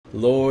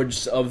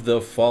Lords of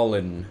the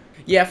Fallen.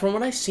 Yeah, from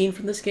what I've seen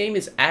from this game,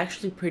 it's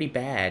actually pretty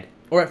bad.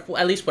 Or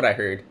at least what I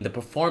heard. The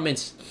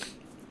performance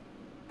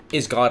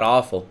is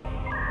god-awful.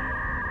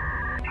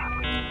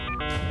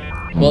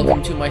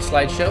 Welcome to my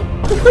slideshow.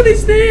 What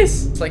is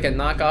this? It's like a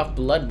knockoff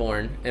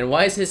Bloodborne. And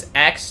why is his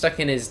axe stuck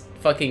in his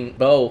fucking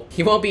bow?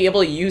 He won't be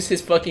able to use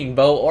his fucking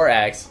bow or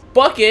axe.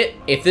 Bucket!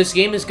 If this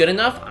game is good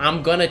enough,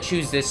 I'm gonna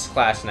choose this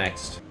class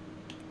next.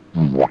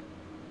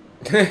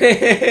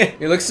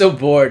 You look so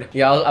bored.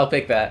 Yeah, I'll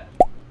pick that.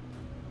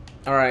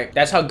 Alright,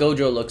 that's how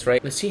Gojo looks,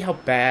 right? Let's see how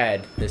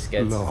bad this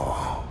gets.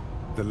 Law,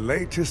 the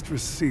latest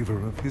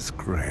receiver of his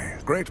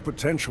grace. Great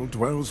potential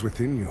dwells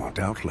within you,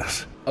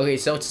 doubtless. Okay,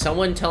 so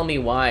someone tell me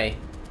why.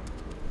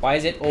 Why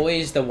is it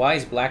always the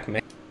wise black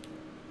man?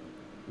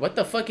 What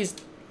the fuck is...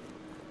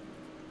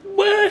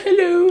 What?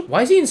 Hello?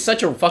 Why is he in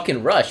such a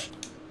fucking rush?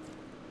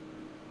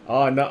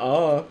 Oh,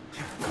 no.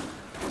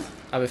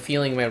 I have a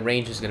feeling my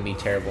range is gonna be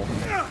terrible.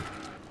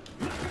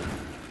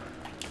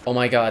 Oh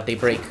my god, they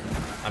break.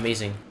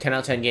 Amazing. 10 out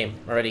of 10 game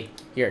already.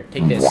 Here,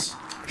 take this.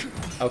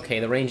 Okay,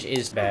 the range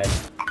is bad.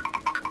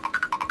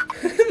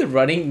 The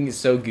running is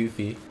so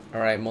goofy.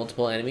 Alright,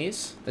 multiple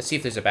enemies. Let's see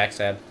if there's a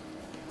backstab.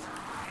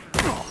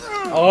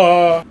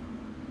 Oh!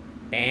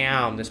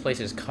 Damn, this place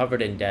is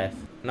covered in death.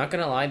 I'm not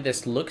gonna lie,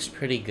 this looks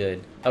pretty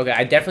good. Okay,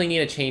 I definitely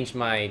need to change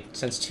my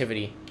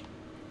sensitivity.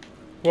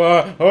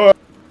 Whoa!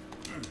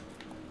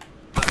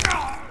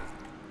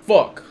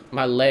 Fuck!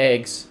 My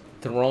legs.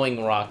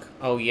 Throwing rock.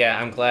 Oh yeah,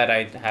 I'm glad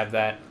I have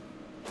that.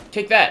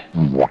 Take that!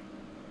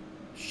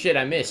 Shit,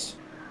 I missed.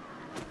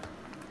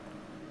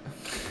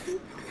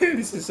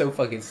 This is so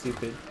fucking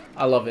stupid.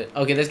 I love it.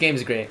 Okay, this game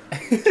is great. I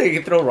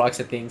can throw rocks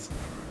at things.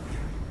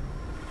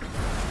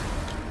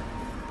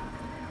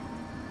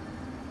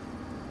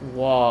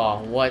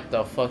 Whoa, what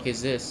the fuck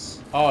is this?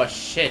 Oh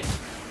shit.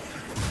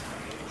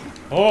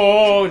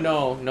 Oh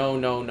no, no,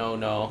 no, no,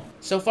 no.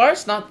 So far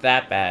it's not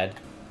that bad.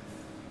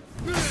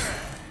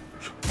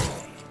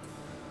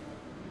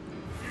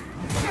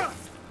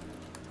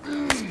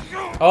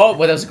 Oh,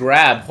 with those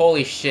grab.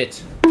 Holy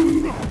shit.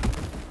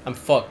 I'm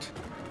fucked.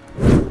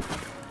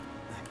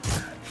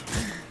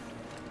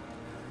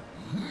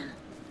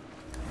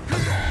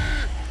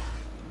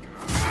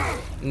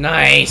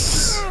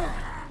 Nice.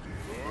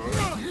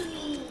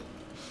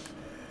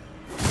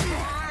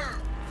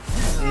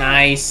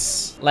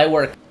 Nice. Light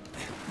work.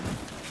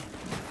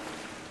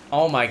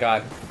 Oh my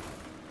god.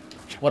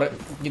 What a...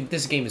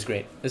 This game is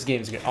great. This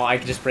game is great. Oh, I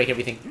can just break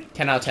everything.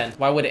 10 out of 10.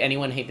 Why would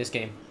anyone hate this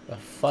game? The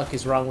fuck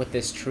is wrong with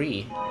this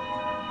tree?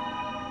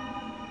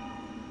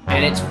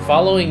 And it's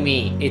following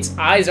me. Its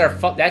eyes are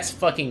that's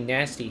fucking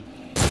nasty.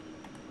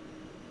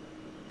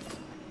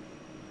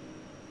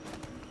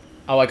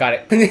 Oh, I got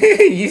it.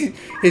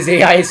 His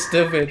AI is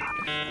stupid.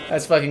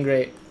 That's fucking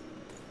great.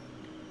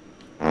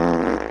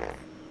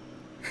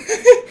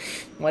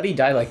 Why'd he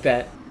die like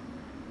that?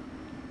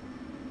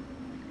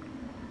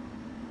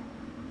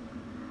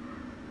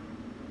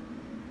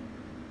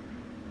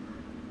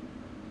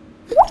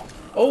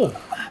 Oh!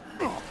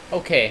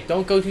 Okay,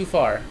 don't go too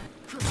far.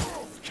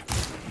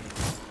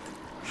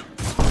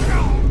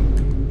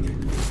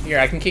 Here,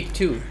 I can kick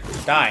two.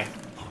 Die.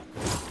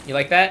 You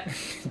like that?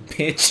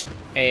 Bitch.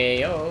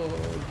 Ayo,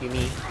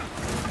 gimme.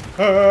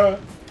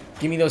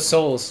 Gimme those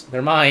souls.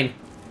 They're mine.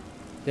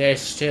 They're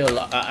still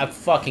a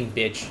fucking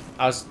bitch.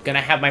 I was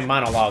gonna have my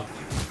monologue.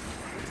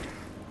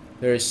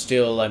 There is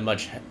still a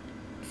much...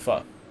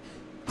 Fuck.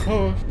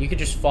 You could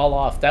just fall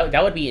off.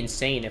 That would be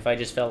insane if I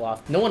just fell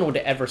off. No one would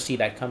ever see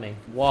that coming.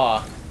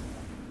 Wow.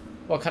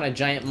 What kind of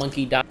giant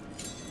monkey died?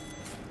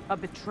 A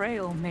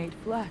betrayal made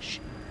flesh.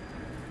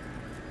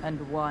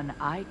 And one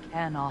I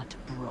cannot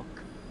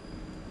brook.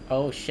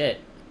 Oh shit.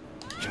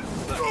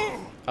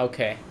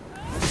 Okay.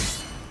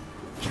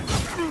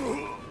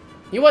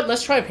 You know what?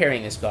 Let's try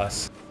parrying this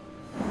boss.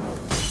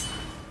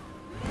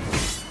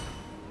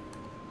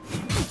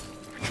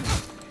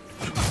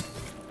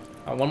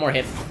 Oh, one more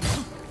hit.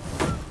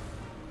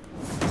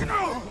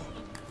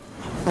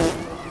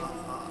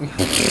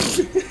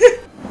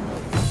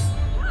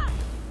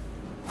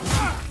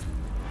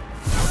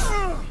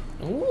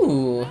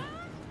 Ooh.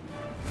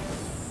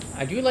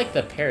 I do like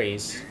the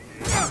parries.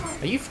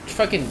 Are you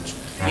fucking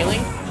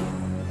healing?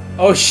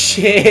 Oh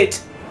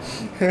shit!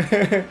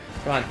 Come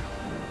on.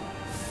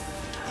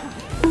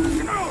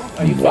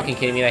 Are you fucking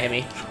kidding me? That hit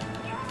me.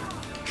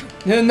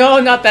 No,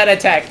 not that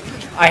attack.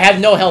 I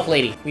have no health,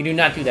 lady. We do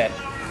not do that.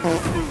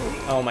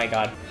 Oh my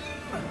god.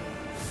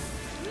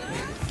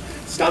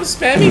 Stop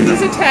spamming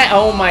these attacks!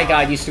 Oh my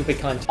god, you stupid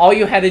cunt. All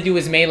you had to do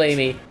was melee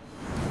me.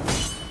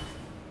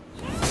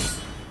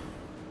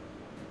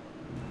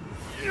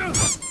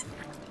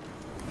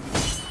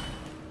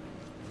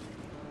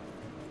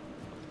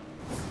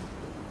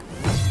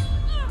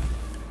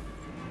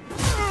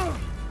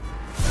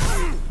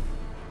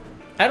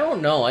 I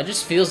don't know, it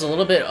just feels a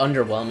little bit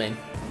underwhelming.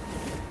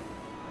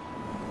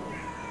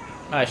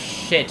 Ah,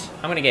 shit.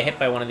 I'm gonna get hit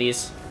by one of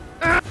these.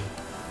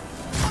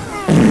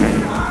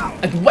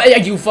 What, are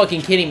you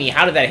fucking kidding me?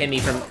 How did that hit me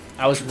from...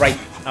 I was right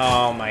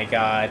Oh my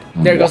god.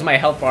 There goes my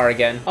health bar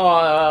again.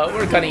 Oh,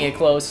 we're cutting it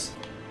close.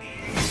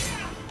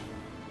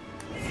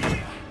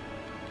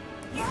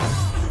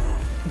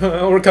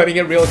 We're cutting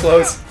it real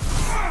close.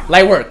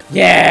 Light work.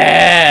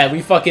 Yeah,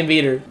 we fucking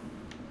beat her.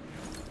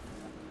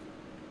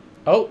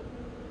 Oh.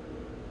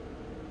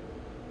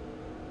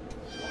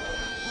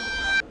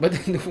 But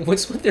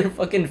what's with their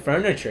fucking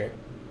furniture?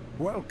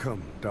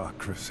 Welcome, Dark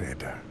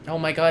Crusader. Oh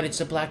my god, it's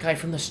the black guy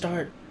from the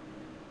start.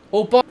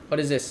 Oh, what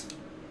is this?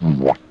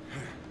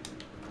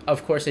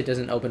 Of course it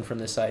doesn't open from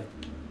this side.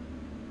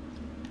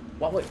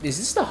 What, is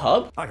this the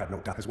hub? I have no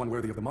doubt there's one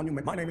worthy of the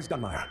monument. My name is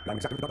Dunmire. I'm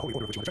exactly the holy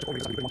order which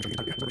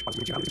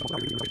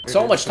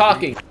So much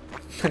talking.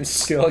 I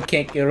still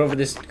can't get over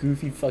this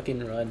goofy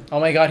fucking run. Oh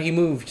my god, he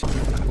moved.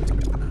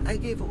 I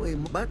gave away,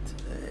 but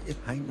if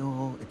I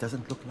know it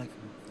doesn't look like.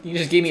 You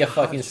just gave me a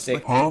fucking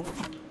stick.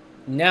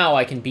 Now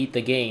I can beat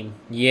the game.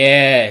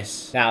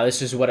 Yes. Now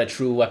this is what a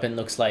true weapon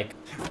looks like.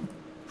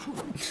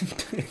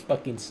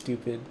 Fucking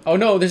stupid. Oh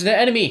no, there's an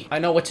enemy. I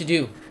know what to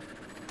do.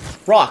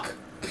 Rock.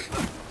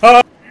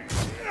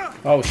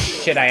 Oh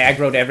shit, I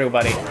aggroed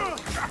everybody.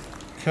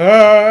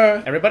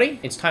 Everybody,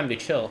 it's time to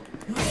chill.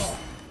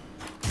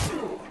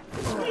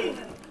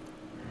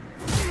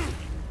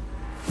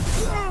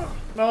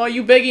 Oh, are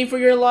you begging for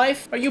your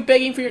life? Are you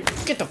begging for your...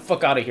 Get the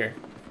fuck out of here.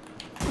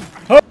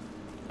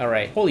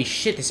 Alright. Holy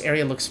shit, this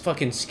area looks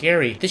fucking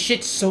scary. This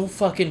shit's so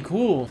fucking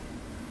cool.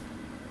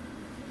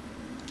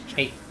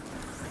 Hey.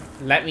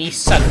 Let me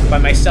suck by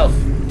myself.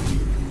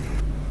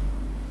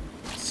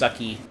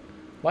 Sucky.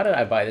 Why did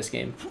I buy this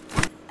game?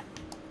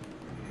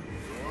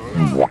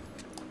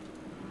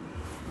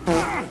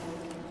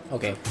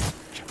 Okay.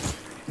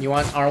 You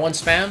want R1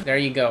 spam? There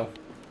you go.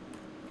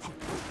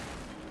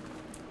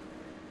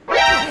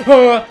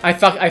 I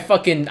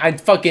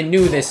fucking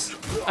knew this.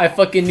 I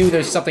fucking knew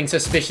there's something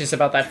suspicious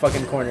about that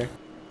fucking corner.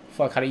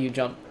 Fuck, how do you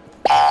jump?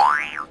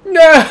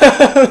 No!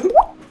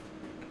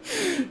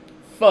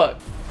 Fuck.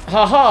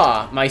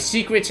 Haha, my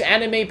secret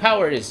anime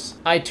powers.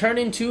 I turn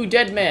into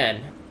Dead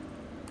Man.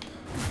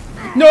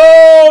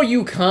 No,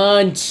 you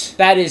can't.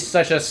 That is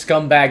such a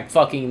scumbag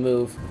fucking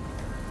move.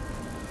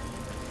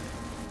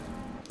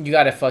 You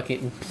gotta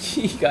fucking...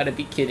 You gotta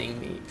be kidding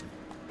me.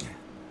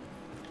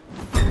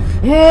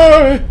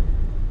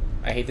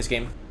 I hate this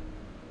game.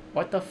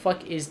 What the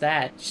fuck is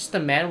that? It's just a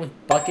man with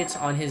buckets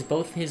on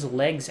both his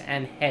legs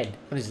and head.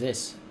 What is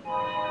this?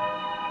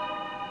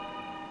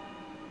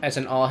 That's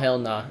an all hell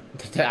nah.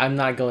 I'm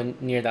not going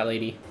near that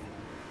lady.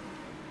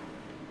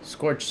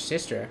 Scorched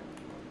Sister.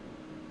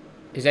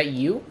 Is that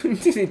you?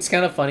 It's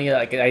kind of funny,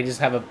 like I just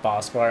have a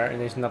boss bar and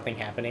there's nothing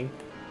happening.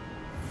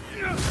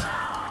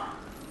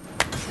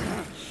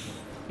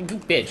 You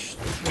bitch.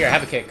 Here,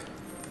 have a kick.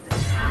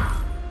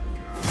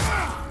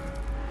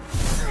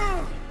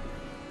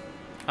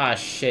 Ah,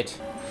 shit.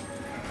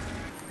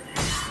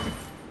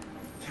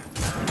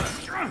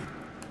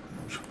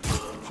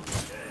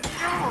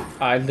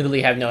 I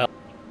literally have no help.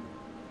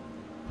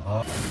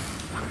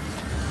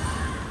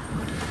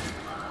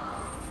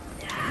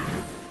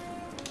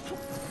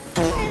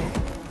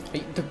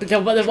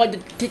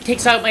 It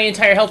takes out my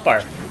entire health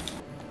bar.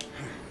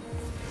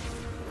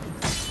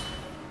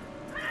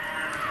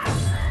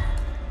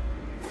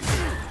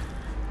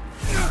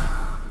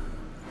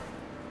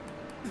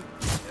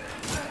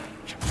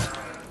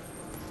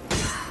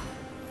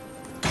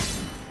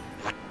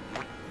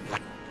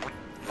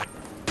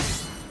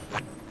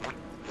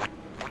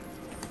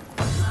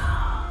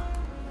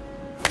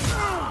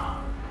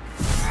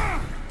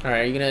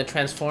 Alright, are you gonna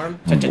transform?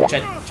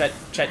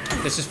 Chet.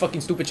 This is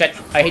fucking stupid, Chet.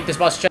 I hate this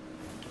boss, Chet.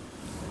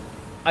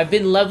 I've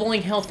been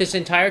leveling health this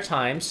entire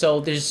time,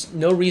 so there's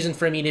no reason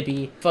for me to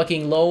be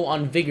fucking low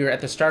on vigor at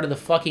the start of the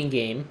fucking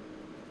game.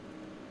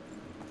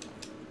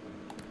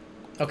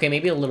 Okay,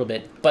 maybe a little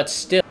bit, but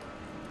still.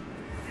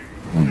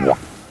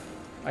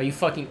 Are you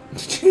fucking...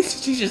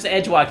 She's just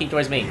edge-walking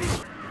towards me.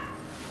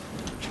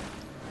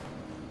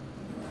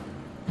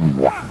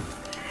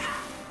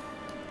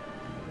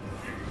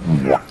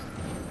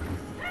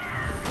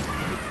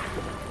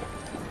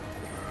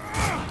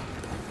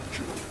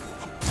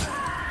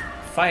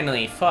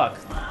 Finally, fuck.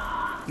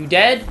 You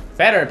dead?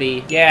 Better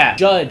be. Yeah.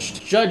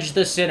 Judged. Judge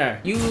the sinner.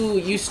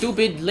 You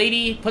stupid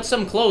lady, put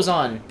some clothes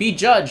on. Be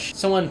judged.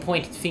 Someone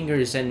point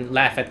fingers and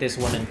laugh at this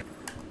woman.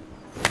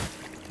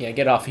 Yeah,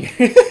 get off here.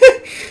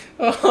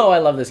 Oh, I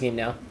love this game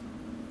now.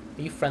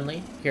 Are you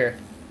friendly? Here.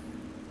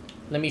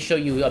 Let me show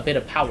you a bit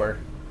of power.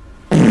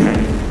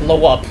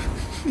 Blow up.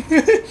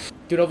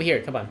 Dude, over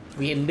here. Come on.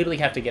 We literally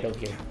have to get over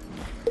here.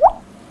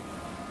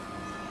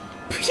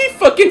 He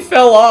fucking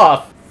fell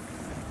off.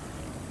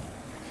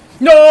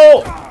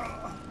 No!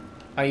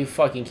 Are you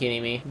fucking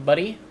kidding me,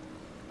 buddy?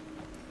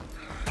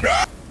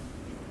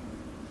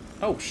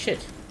 Oh,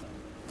 shit.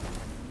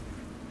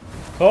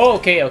 Oh,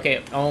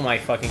 okay. Oh my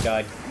fucking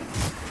god.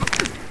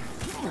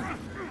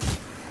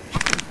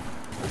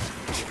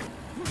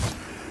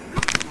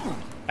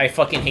 I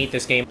fucking hate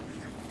this game.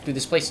 Dude,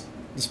 this place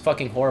is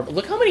fucking horrible.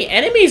 Look how many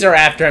enemies are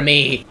after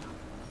me!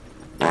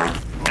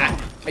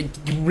 You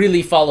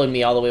really followed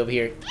me all the way over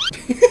here.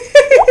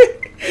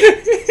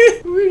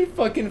 We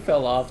fucking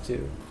fell off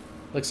too.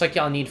 Looks like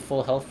y'all need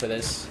full health for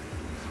this.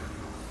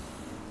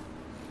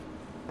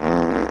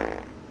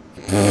 I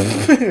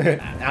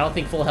don't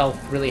think full health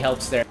really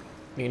helps there.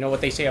 You know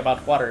what they say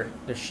about water?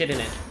 There's shit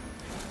in it.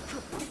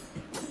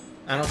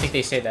 I don't think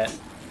they say that.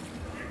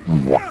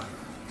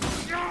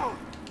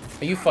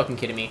 Are you fucking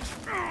kidding me?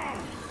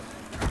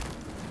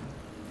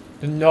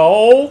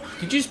 No!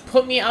 Did you just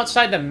put me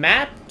outside the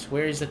map?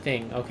 Where is the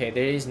thing? Okay,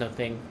 there is no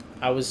thing.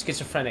 I was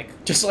schizophrenic.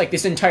 Just like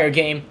this entire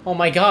game. Oh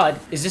my god.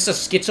 Is this a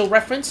schizo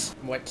reference?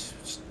 What?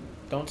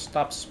 Don't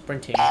stop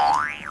sprinting.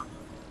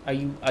 Are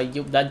you...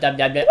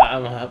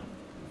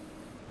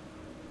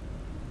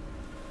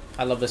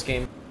 I love this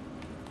game.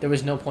 There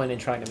was no point in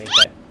trying to make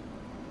that.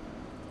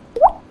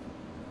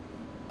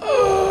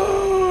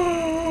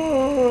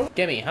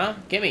 Get me, huh?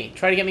 Get me.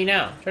 Try to get me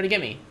now. Try to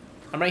get me.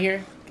 I'm right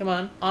here. Come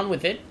on. On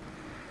with it.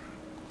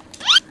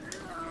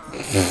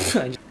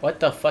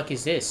 What the fuck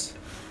is this?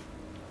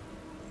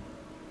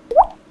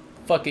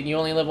 Fuck it, you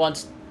only live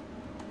once.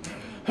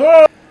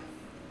 What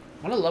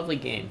a lovely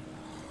game.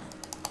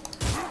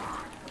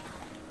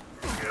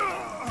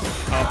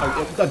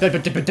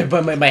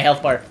 My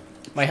health bar.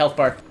 My health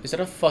bar. Is that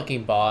a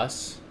fucking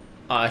boss?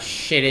 Aw,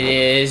 shit, it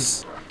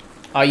is.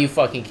 Are you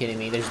fucking kidding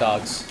me? There's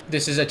dogs.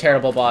 This is a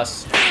terrible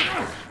boss.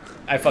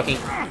 I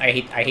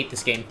hate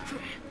this game.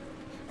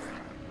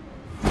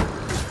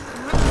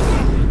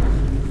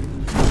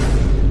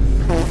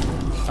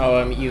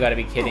 Oh, you gotta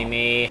be kidding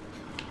me.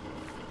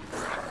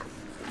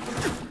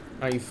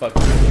 Are you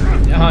fucking...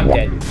 Oh, I'm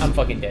dead. I'm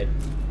fucking dead.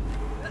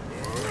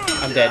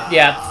 I'm dead.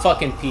 Yeah,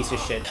 fucking piece of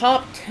shit.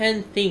 Top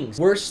 10 things,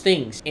 worst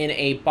things in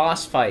a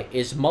boss fight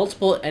is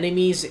multiple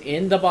enemies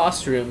in the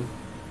boss room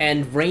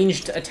and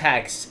ranged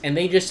attacks. And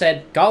they just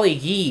said, golly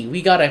gee,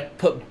 we gotta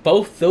put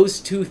both those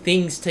two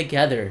things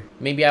together.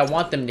 Maybe I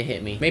want them to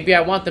hit me. Maybe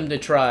I want them to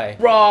try.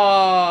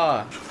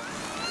 Raw!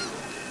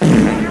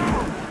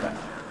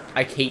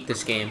 I hate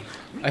this game.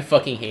 I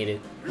fucking hate it.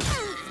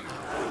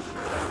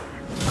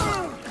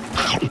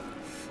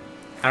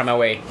 Out of my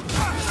way,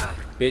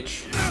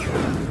 bitch.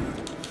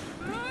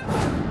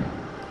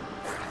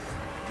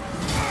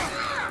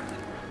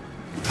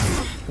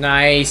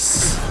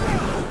 Nice.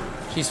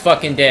 She's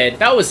fucking dead.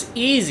 That was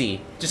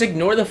easy. Just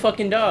ignore the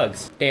fucking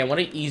dogs. Damn, what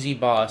an easy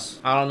boss.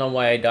 I don't know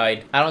why I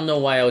died. I don't know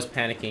why I was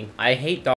panicking. I hate dogs.